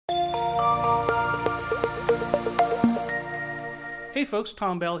Hey folks,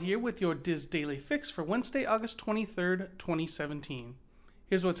 Tom Bell here with your Diz Daily Fix for Wednesday, August 23rd, 2017.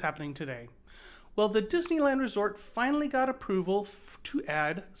 Here's what's happening today. Well, the Disneyland Resort finally got approval to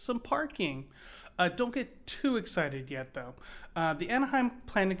add some parking. Don't get too excited yet, though. The Anaheim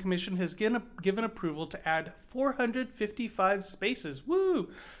Planning Commission has given approval to add 455 spaces,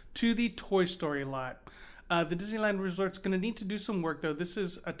 to the Toy Story lot. The Disneyland Resort's going to need to do some work, though. This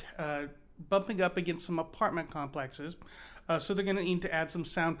is bumping up against some apartment complexes. So they're going to need to add some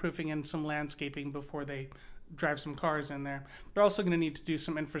soundproofing and some landscaping before they drive some cars in there. They're also going to need to do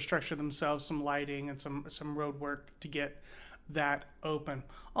some infrastructure themselves, some lighting and some road work to get that open.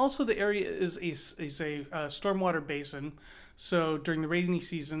 Also, the area is a stormwater basin, so during the rainy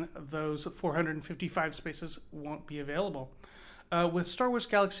season, those 455 spaces won't be available. With Star Wars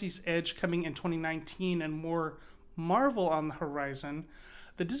Galaxy's Edge coming in 2019 and more Marvel on the horizon,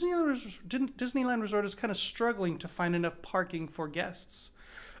 the Disneyland Resort is kind of struggling to find enough parking for guests.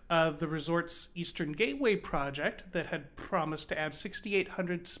 The resort's Eastern Gateway project that had promised to add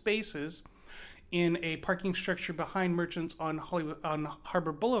 6,800 spaces in a parking structure behind merchants on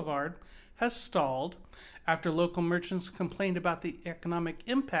Harbor Boulevard has stalled after local merchants complained about the economic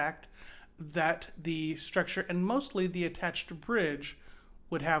impact that the structure and mostly the attached bridge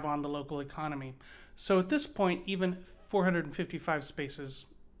would have on the local economy. So at this point, even 455 spaces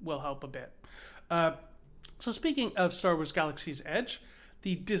will help a bit. So speaking of Star Wars Galaxy's Edge,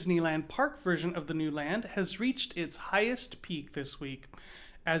 the Disneyland Park version of the new land has reached its highest peak this week.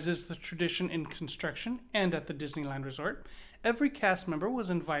 As is the tradition in construction and at the Disneyland Resort, every cast member was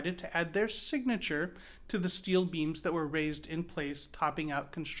invited to add their signature to the steel beams that were raised in place, topping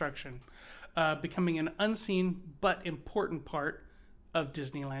out construction, becoming an unseen but important part of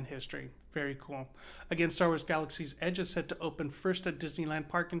Disneyland history. Very cool. Again, Star Wars Galaxy's Edge is set to open first at Disneyland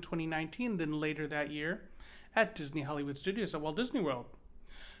Park in 2019, then later that year at Disney Hollywood Studios at Walt Disney World.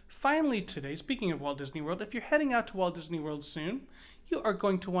 Finally today, speaking of Walt Disney World, if you're heading out to Walt Disney World soon, you are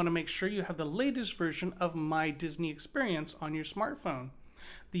going to want to make sure you have the latest version of My Disney Experience on your smartphone.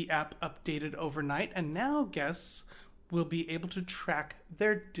 The app updated overnight, and now guests will be able to track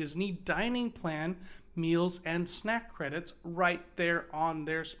their Disney dining plan, meals, and snack credits right there on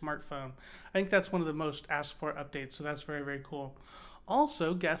their smartphone. I think that's one of the most asked for updates, so that's very, very cool.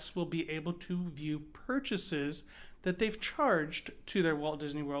 Also, guests will be able to view purchases that they've charged to their Walt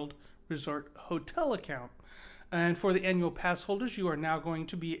Disney World Resort hotel account. And for the annual pass holders, you are now going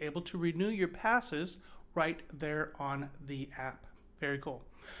to be able to renew your passes right there on the app. Very cool.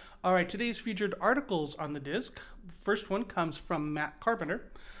 All right, today's featured articles on the disc. First one comes from Matt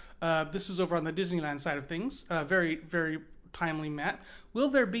Carpenter. This is over on the Disneyland side of things. Very, very timely, Matt. Will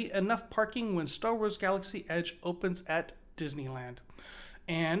there be enough parking when Star Wars Galaxy Edge opens at Disneyland?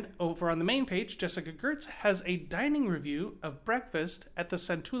 And over on the main page, Jessica Gertz has a dining review of breakfast at the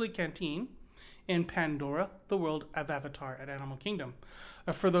Santulli Canteen in Pandora, the World of Avatar at Animal Kingdom.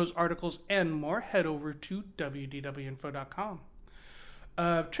 For those articles and more, head over to wdwinfo.com.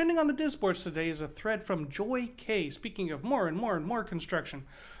 Trending on the Diz boards today is a thread from Joy K. Speaking of more and more and more construction,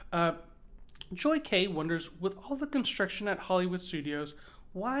 Joy K wonders, with all the construction at Hollywood Studios,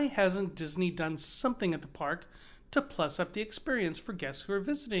 why hasn't Disney done something at the park to plus up the experience for guests who are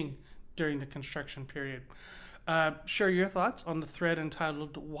visiting during the construction period? Share your thoughts on the thread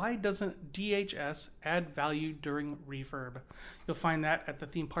entitled, Why Doesn't DHS Add Value During Refurb? You'll find that at the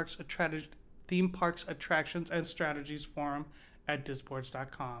Theme Parks Attractions and Strategies forum at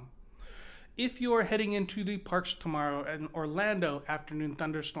disboards.com. If you're heading into the parks tomorrow in Orlando, afternoon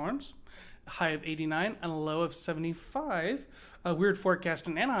thunderstorms, a high of 89 and a low of 75. A weird forecast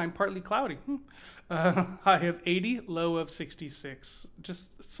in Anaheim, partly cloudy. High of 80, low of 66.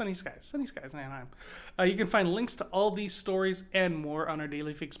 Just sunny skies in Anaheim. You can find links to all these stories and more on our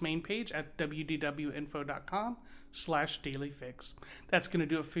Daily Fix main page at wdwinfo.com/dailyfix. That's going to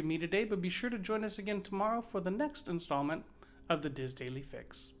do it for me today, but be sure to join us again tomorrow for the next installment of the Diz Daily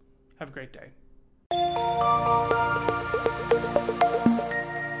Fix. Have a great day.